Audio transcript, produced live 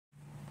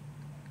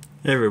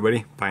Hey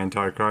everybody, Pine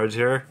Tar Cards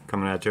here,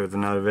 coming at you with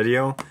another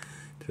video.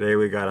 Today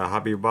we got a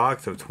hobby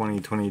box of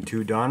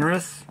 2022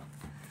 Donruss.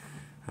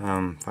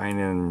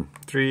 Finding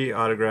 3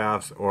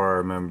 autographs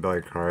or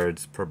memorabilia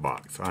cards per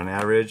box on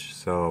average,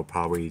 so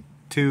probably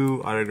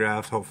 2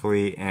 autographs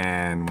hopefully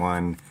and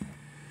 1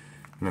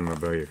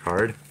 memorabilia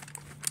card.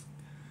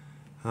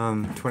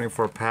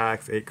 24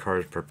 packs, 8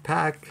 cards per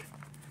pack.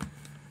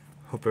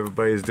 Hope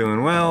everybody's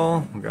doing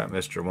well. We got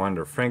Mr.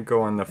 Wonder Franco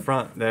on the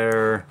front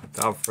there.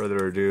 Without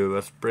further ado,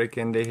 let's break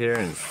into here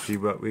and see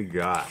what we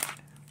got.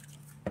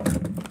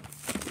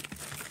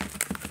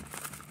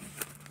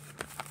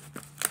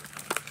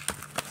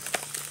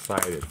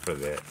 Excited for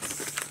this.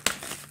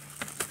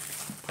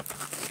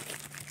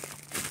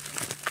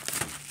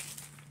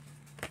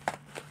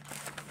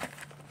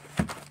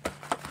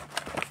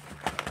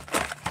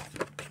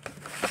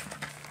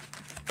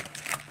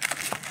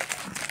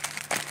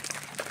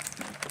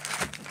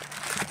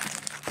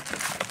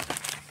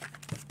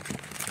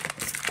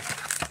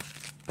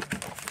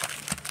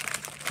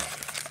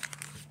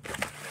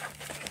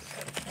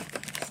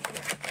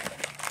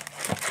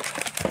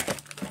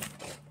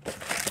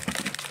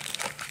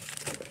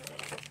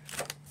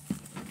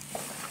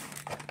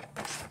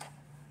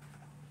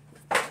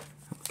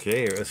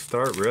 Okay, let's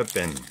start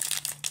ripping.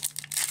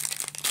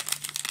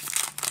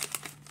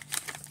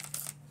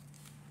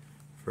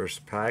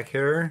 First pack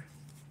here.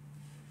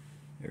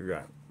 We've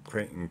got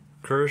Clayton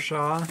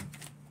Kershaw,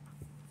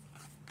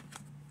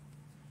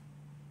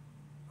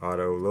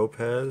 Otto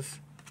Lopez,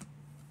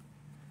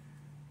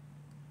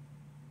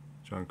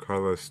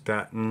 Giancarlo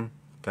Stanton,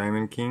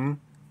 Diamond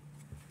King,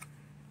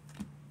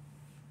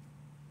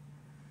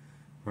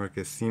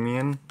 Marcus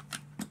Semien,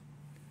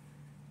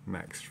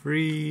 Max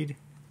Fried,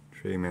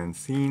 Trey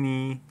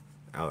Mancini,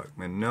 Alek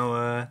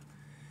Manoah,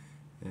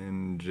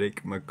 and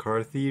Jake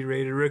McCarthy,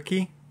 rated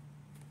rookie.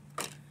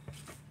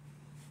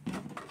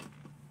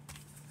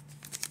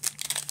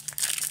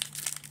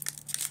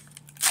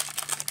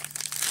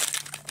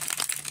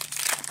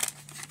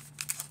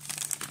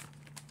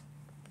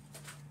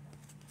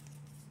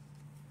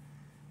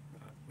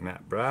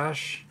 Matt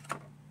Brash,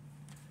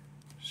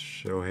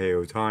 Shohei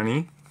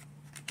Ohtani,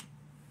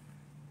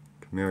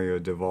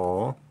 Camilo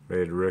Duvall,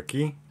 rated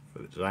rookie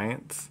for the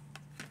Giants.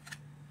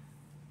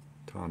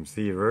 Tom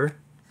Seaver,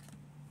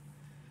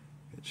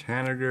 Mitch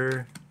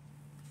Haniger,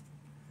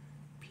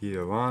 Pete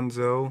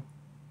Alonso,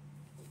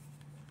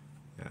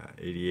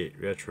 88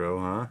 retro,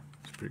 huh?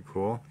 It's pretty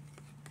cool.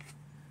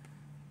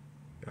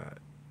 Got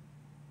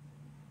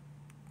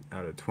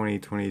out of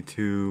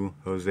 2022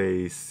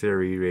 Jose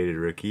Siri, rated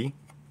rookie,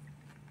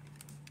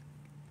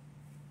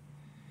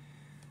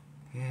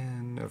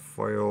 and a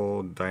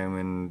foil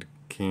Diamond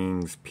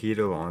Kings Pete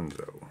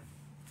Alonso.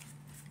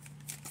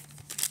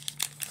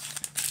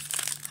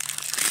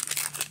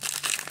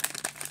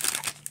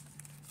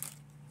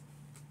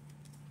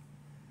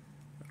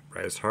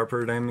 Bryce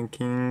Harper, Diamond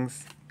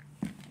Kings.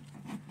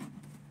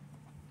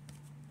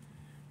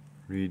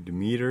 Reed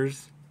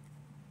Demeters,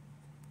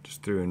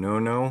 just threw a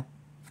no-no.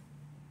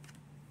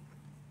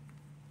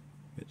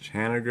 Mitch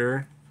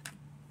Haniger,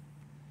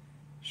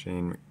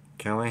 Shane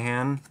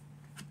Callahan,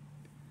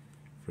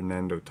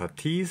 Fernando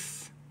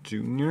Tatis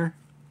Jr.,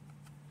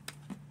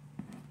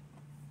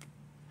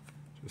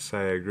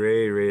 Josiah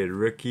Gray, rated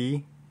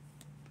rookie.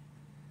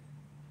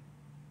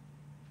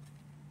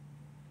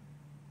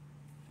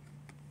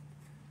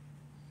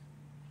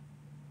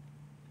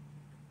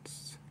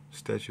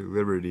 Statue of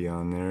Liberty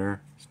on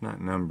there. It's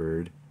not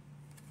numbered.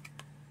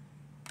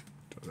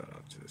 Throw that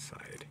off to the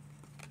side.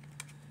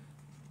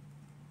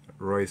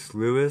 Royce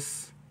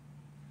Lewis,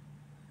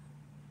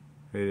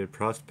 rated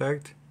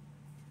prospect.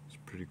 It's a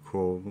pretty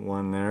cool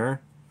one there.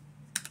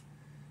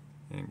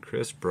 And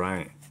Chris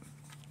Bryant.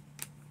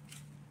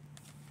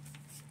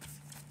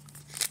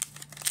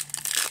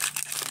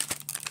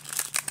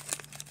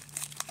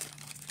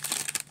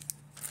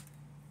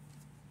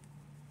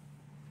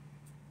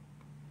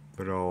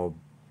 But all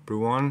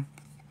Bruin,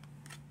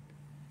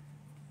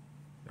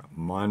 got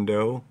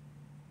Mondo,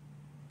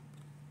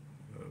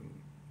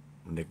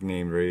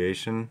 nickname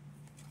variation,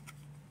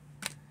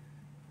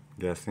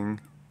 guessing.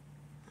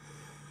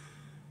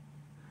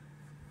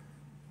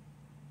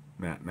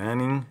 Matt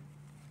Manning,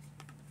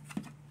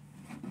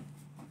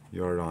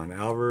 Yordan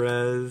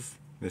Alvarez,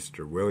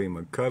 Mr. Willie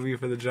McCovey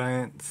for the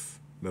Giants,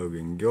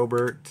 Logan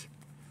Gilbert,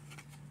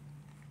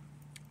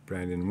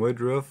 Brandon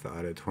Woodruff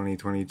out of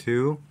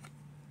 2022,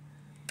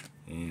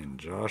 and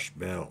Josh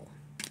Bell.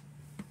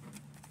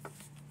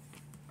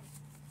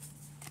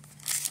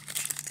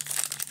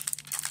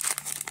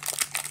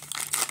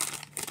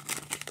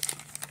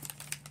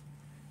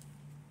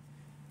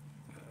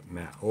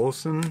 Matt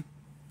Olson,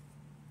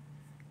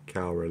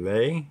 Cal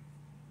Relay,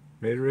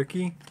 rated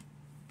rookie.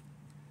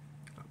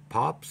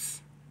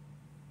 Pops,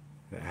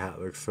 that hat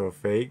looks so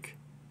fake.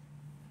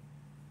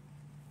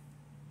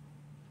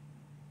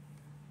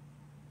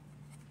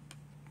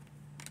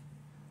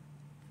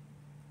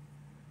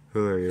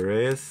 Julio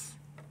Urias,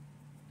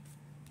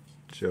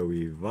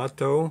 Joey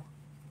Votto,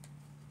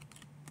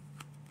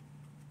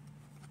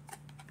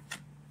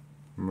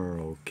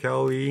 Merle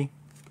Kelly.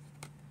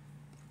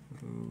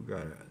 Ooh,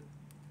 got a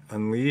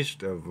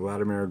Unleashed of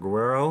Vladimir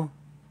Guerrero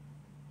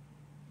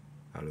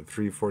out of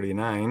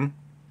 349.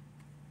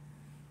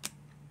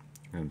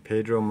 And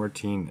Pedro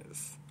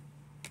Martinez.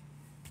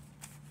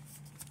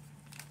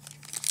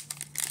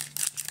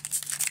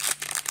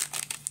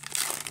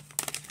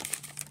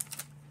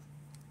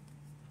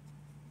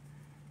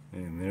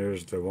 And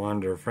there's the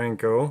Wander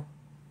Franco.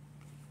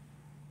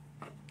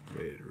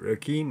 Rated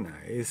rookie,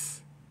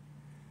 nice.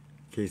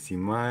 Casey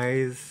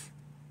Mize,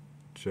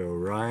 Joe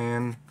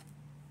Ryan,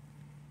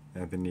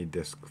 Anthony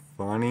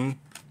Desclafani,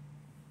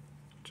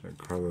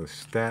 Giancarlo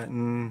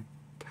Stanton,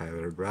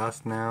 Tyler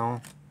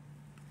Glasnow,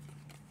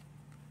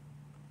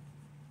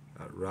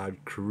 Rod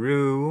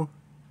Carew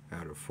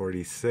out of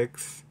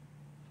 46.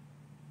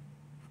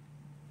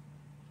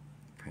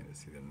 Kind of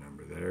see the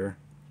number there.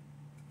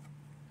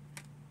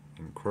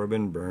 And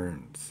Corbin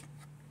Burns.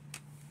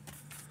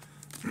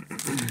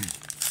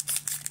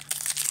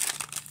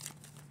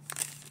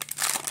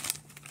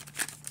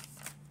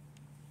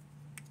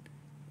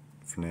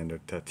 Fernando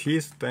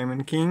Tatis,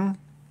 Diamond King.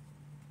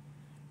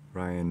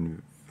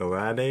 Ryan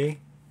Vilade,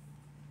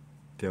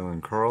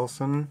 Dylan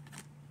Carlson,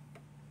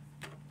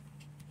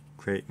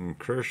 Clayton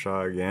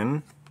Kershaw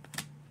again,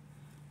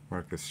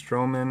 Marcus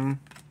Stroman,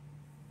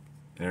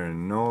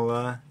 Aaron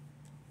Nola,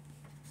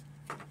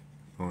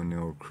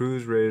 O'Neill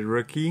Cruz, rated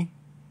rookie.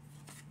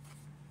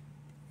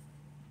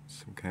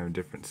 Some kind of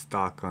different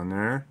stock on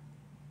there.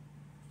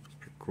 It's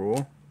pretty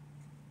cool.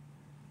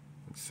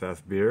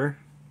 Seth Beer,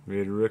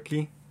 rated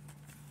rookie.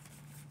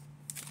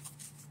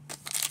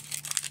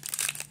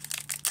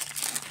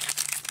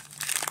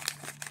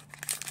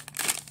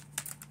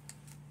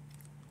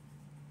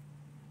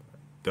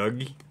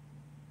 Dougie,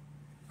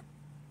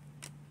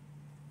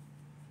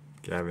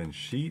 Gavin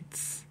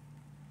Sheets,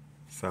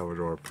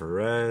 Salvador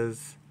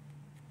Perez,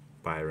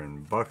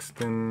 Byron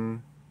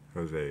Buxton,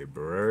 Jose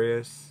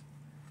Barrios,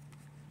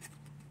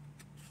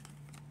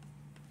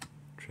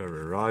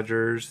 Trevor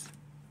Rogers,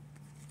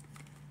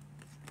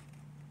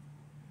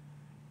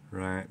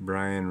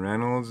 Brian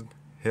Reynolds,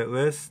 hit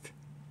list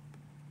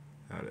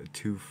out of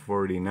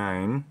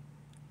 249.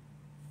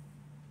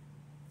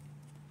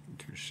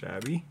 Too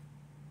shabby.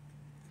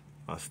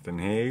 Austin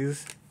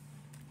Hayes,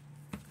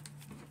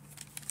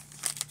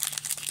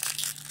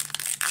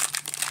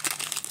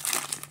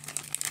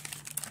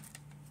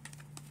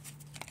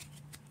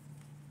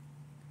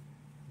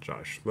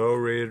 Josh Lowe,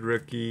 rated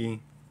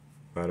rookie,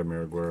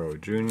 Vladimir Guerrero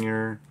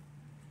Jr.,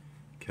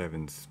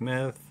 Kevin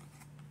Smith,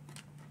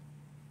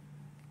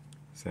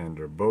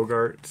 Xander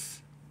Bogaerts,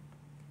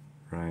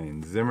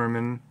 Ryan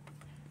Zimmerman,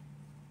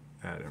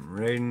 Adam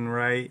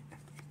Raidenwright,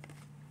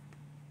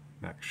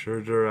 Max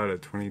Scherzer out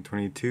of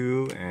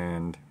 2022,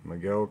 and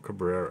Miguel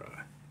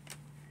Cabrera.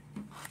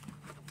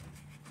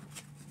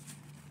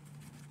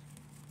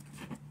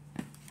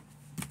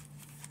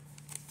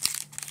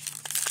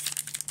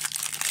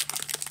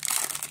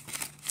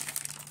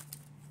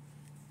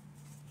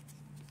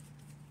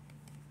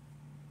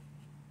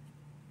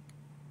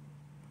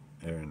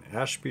 Aaron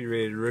Ashby,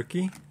 rated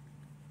rookie.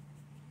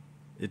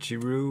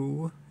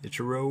 Ichiro,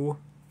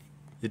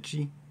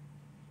 Itchy.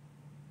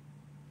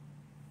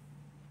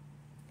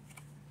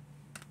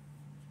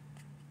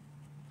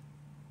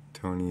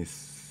 Tony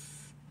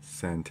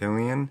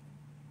Santillan,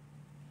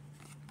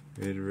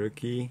 rated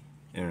rookie.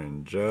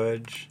 Aaron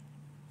Judge,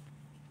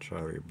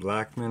 Charlie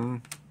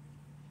Blackmon,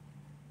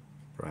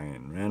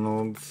 Brian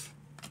Reynolds,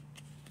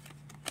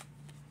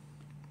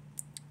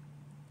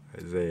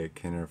 Isaiah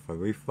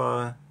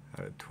Kiner-Falefa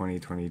out of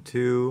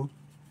 2022,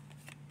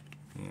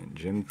 and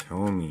Jim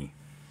Thome.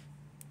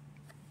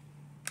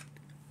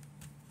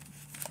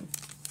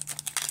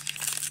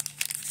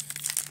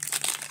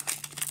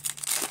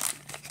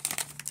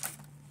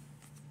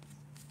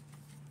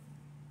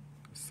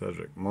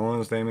 Cedric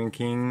Mullins, Diamond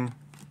King.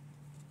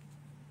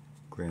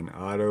 Glenn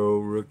Otto,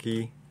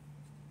 rookie.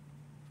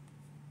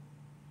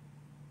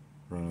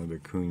 Ronald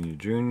Acuna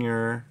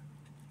Jr.,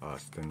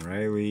 Austin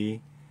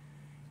Riley,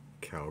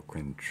 Cal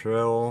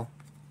Quantrill,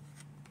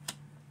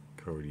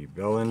 Cody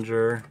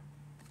Bellinger,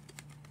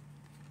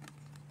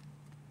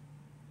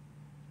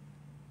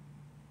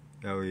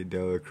 Ellie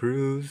De La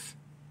Cruz,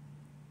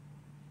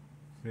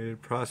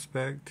 rated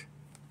prospect.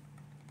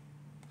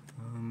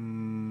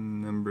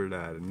 Numbered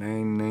at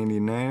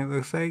 999, it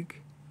looks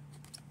like.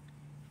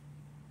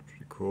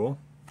 Pretty cool.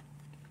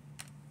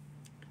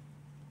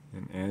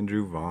 And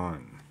Andrew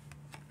Vaughn.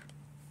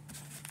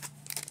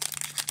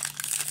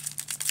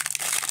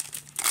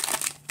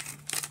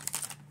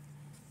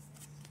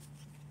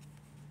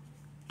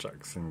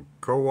 Jackson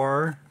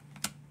Kowar,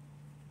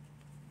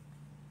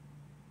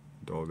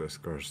 Doldis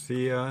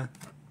Garcia,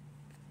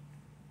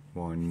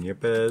 Juan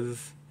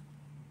Yepes,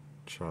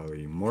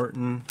 Charlie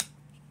Morton,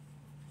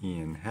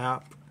 Ian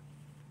Happ,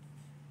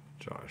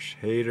 Josh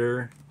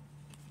Hader,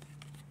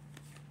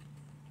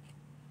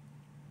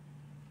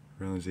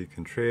 Rosie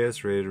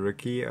Contreras, rated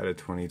rookie out of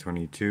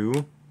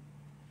 2022,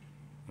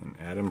 and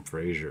Adam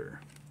Frazier.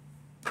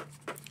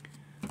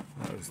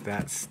 That was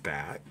that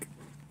stack.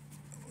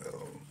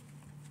 We'll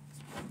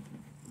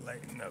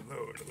lighten the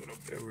load a little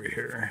bit over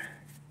here.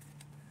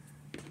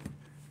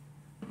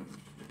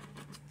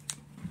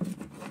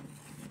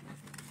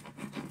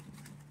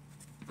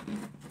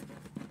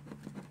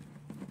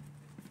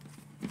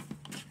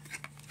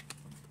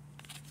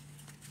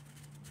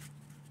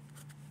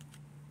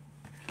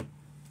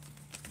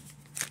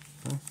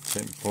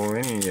 Didn't pull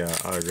any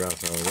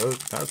autographs out of those.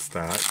 That's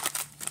that.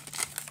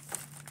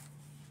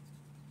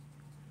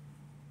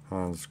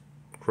 Hans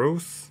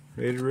Kroos,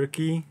 Rated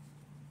Rookie.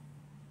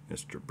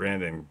 Mr.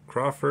 Brandon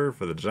Crawford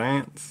for the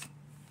Giants.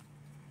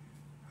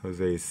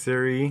 Jose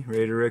Siri,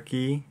 Rated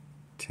Rookie.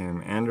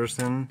 Tim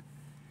Anderson.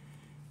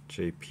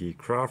 J.P.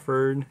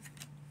 Crawford.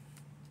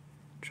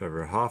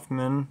 Trevor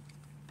Hoffman.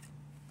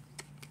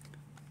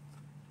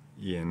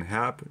 Ian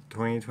Happ,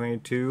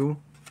 2022.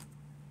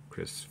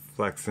 Chris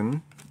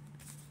Flexen.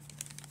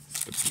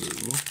 The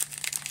blue.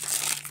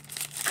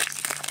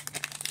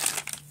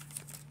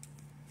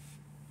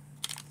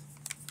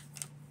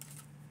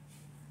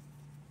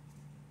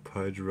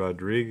 Pudge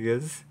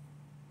Rodriguez.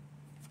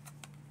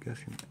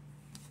 Guessing.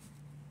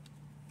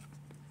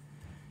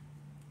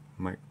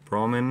 Mike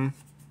Broman.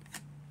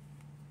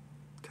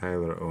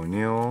 Tyler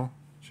O'Neill.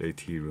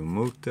 JT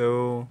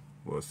Realmuto.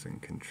 Wilson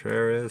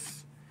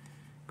Contreras.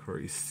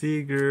 Corey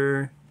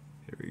Seager.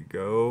 Here we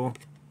go.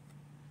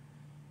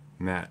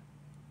 Matt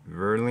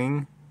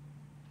Verling.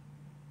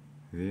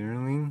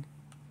 And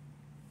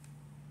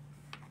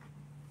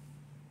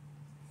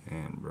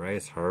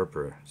Bryce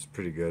Harper. It's a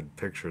pretty good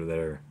picture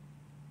there.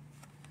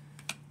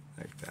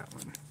 Like that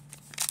one.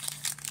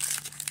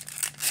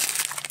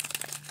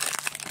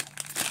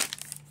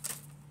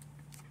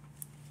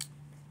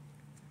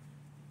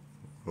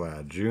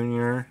 Vlad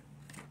Jr.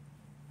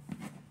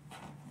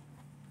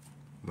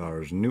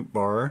 Lars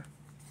Nootbaar.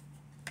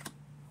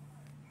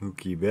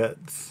 Mookie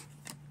Betts.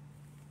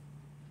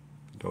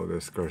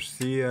 Douglas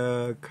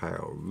Garcia,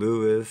 Kyle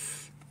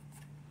Lewis,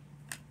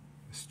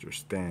 Mr.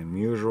 Stan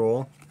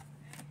Musial,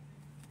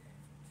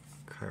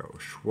 Kyle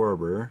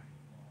Schwarber,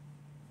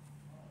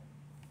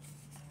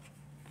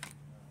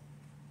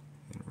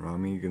 and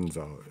Rami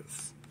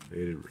Gonzalez,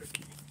 Rated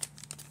Rookie.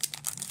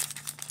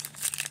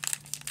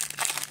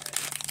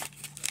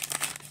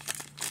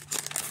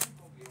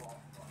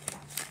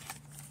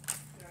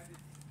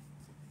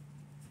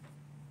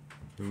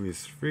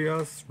 Luis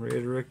Frias,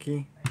 Rated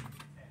Rookie.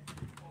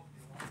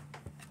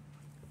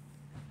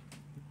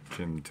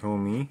 Jim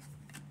Thome,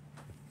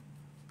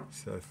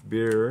 Seth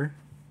Beer,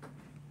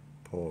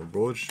 Paul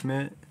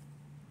Goldschmidt,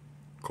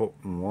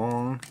 Colton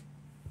Wong,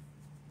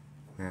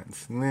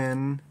 Lance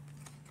Lynn,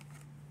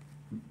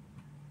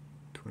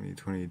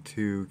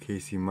 2022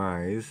 Casey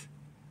Mize,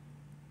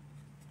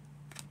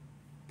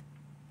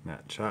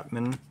 Matt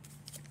Chapman,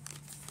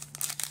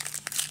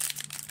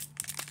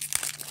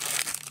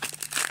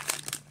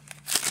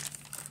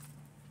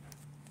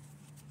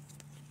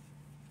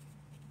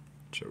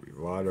 Joey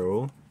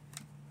Votto,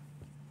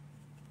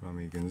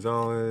 Rami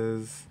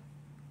Gonzalez,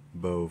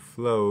 Bo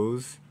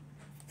Flows,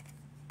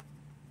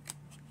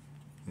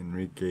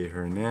 Enrique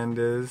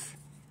Hernandez,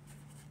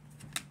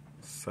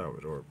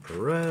 Salvador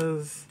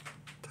Perez,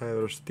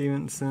 Tyler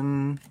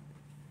Stevenson,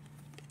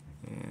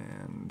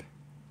 and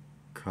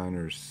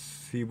Connor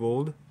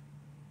Siebold.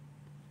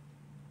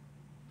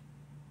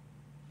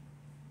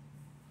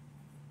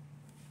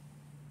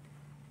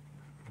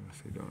 I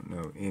honestly don't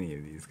know any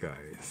of these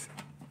guys.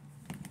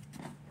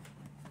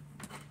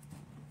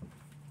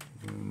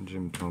 And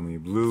Jim Thome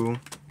blue.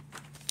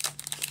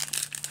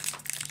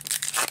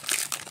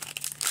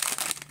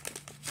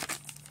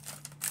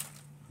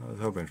 I was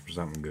hoping for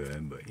something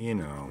good, but you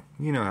know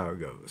how it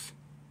goes.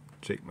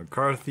 Jake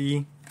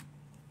McCarthy,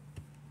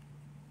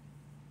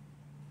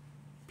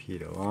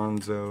 Pete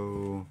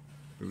Alonso,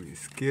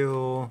 Luis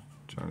Gill,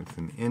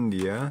 Jonathan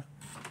India,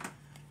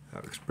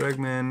 Alex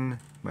Bregman,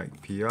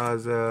 Mike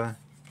Piazza,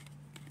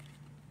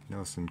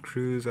 Nelson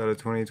Cruz out of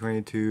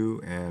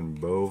 2022,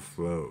 and Bo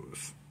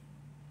Flows.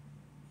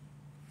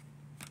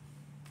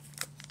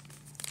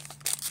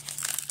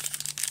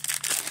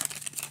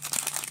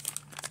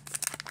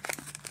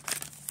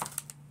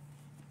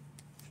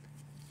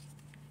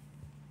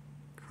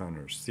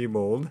 Connor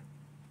Siebold,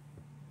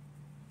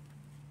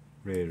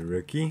 Rated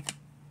Rookie,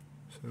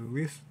 so at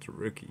least it's a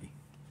rookie.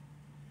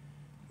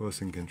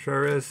 Wilson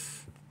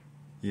Contreras,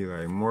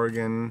 Eli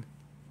Morgan,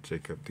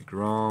 Jacob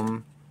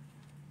deGrom,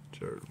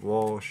 Jared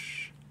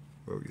Walsh,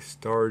 Willie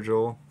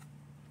Stargell,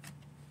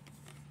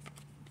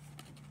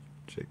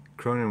 Jake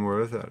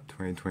Cronenworth out of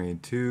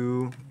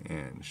 2022,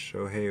 and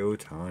Shohei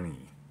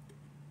Ohtani.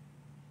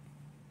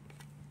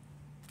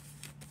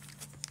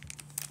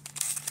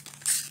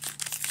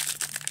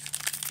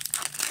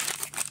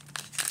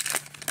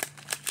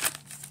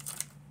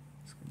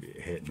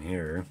 Hitting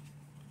here.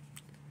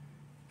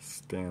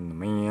 Stan the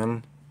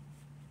Man.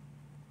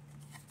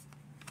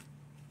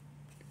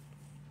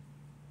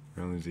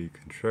 Rosie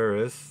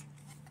Contreras.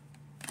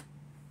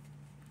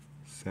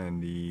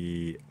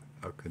 Sandy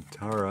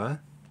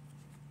Alcantara.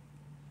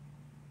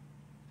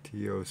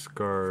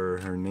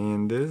 Teoscar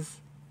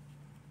Hernandez.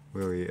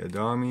 Willie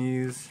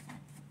Adames.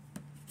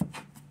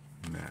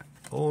 Matt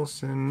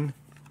Olsen,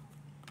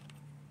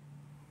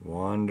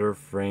 Wander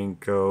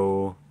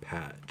Franco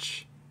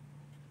patch.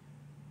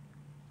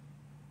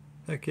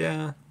 Heck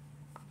yeah.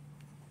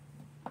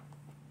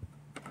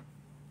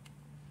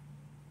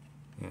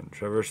 And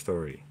Trevor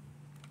Story.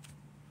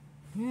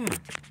 Yeah,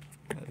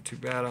 not too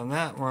bad on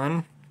that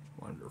one.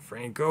 Wander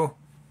Franco.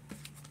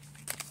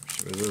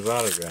 Wish it was his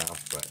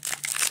autograph, but.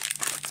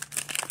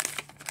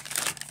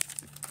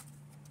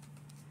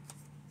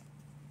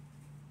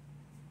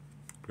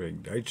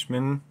 Greg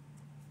Deichmann.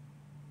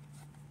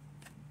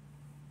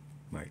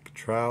 Mike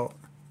Trout.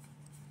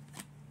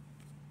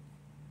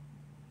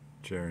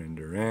 Jaron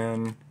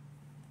Duran.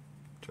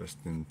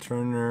 Justin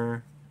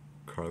Turner.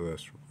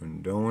 Carlos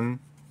Rendon.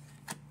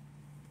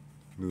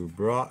 Lou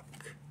Brock.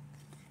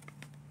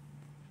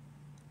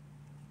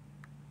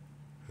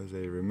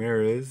 Jose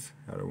Ramirez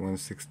out of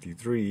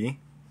 163.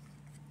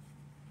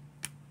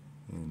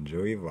 And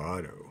Joey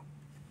Votto.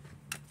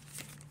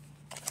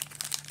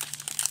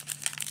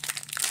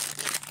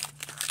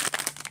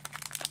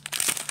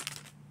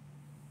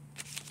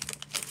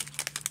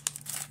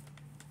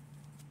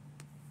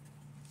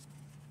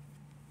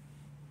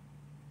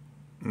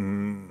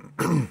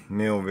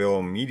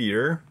 Millville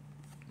Meteor,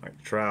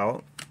 Mike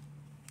Trout,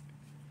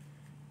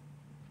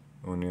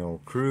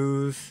 O'Neill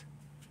Cruz,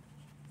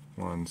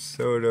 Juan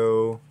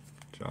Soto,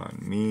 John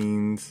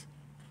Means,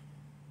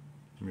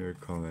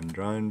 Miracle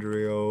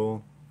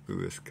Andrandrio,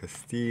 Luis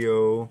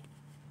Castillo,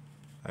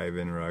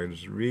 Ivan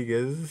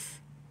Rodriguez,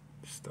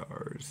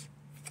 Stars,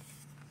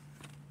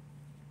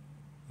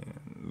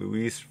 and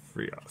Luis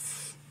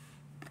Frias.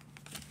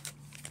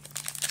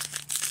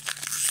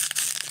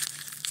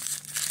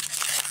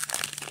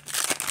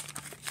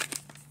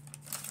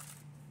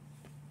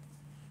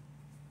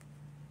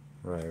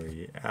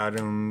 Riley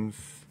Adams,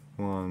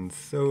 Juan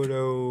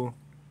Soto,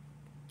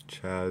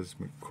 Chaz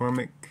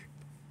McCormick,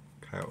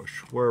 Kyle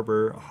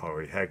Schwarber.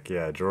 Oh, heck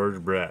yeah, George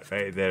Brett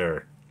right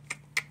there.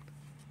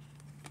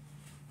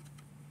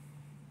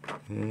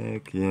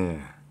 Heck yeah.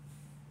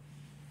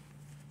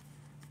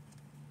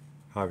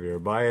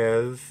 Javier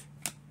Baez.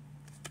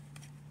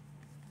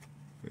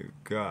 We've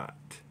got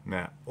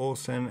Matt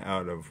Olson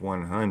out of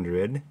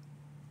 100.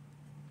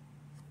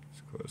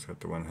 Let's close out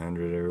the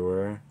 100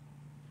 everywhere.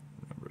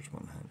 Numbers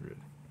 100.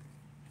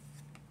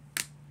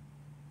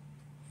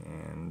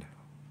 And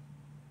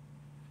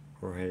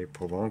Jorge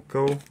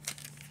Polanco.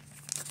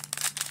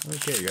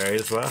 Okay,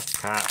 guys, last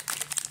pack.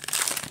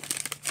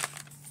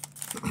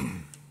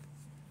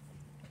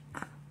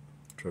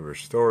 Trevor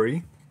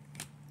Story.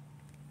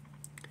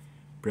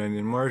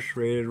 Brandon Marsh,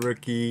 rated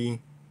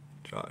rookie.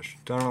 Josh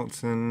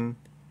Donaldson.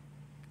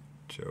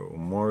 Joe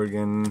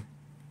Morgan.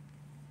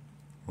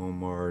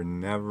 Omar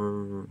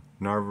Narvaez.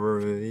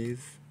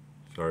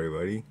 Sorry,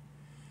 buddy.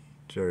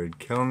 Jared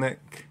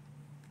Kelnick.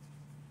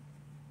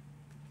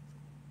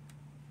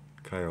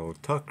 Kyle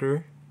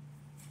Tucker.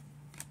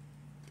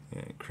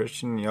 And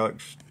Christian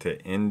Yelich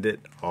to end it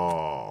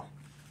all.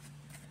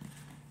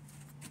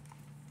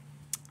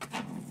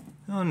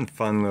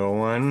 Fun little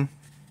one.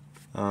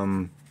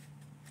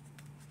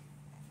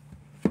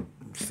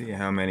 See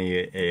how many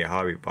a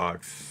hobby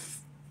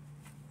box,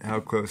 how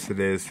close it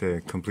is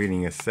to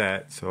completing a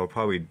set. So I'll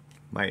probably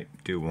might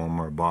do one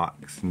more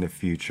box in the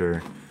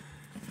future.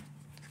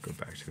 Let's go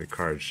back to the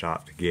card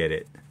shop to get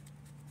it.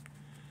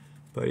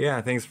 But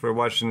yeah, thanks for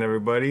watching,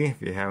 everybody.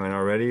 If you haven't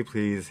already,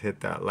 please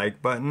hit that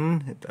like button,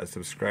 hit that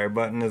subscribe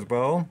button as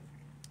well.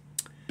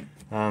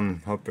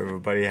 Hope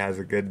everybody has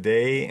a good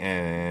day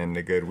and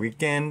a good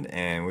weekend,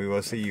 and we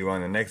will see you on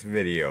the next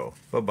video.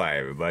 Bye-bye,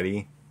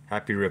 everybody.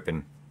 Happy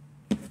ripping.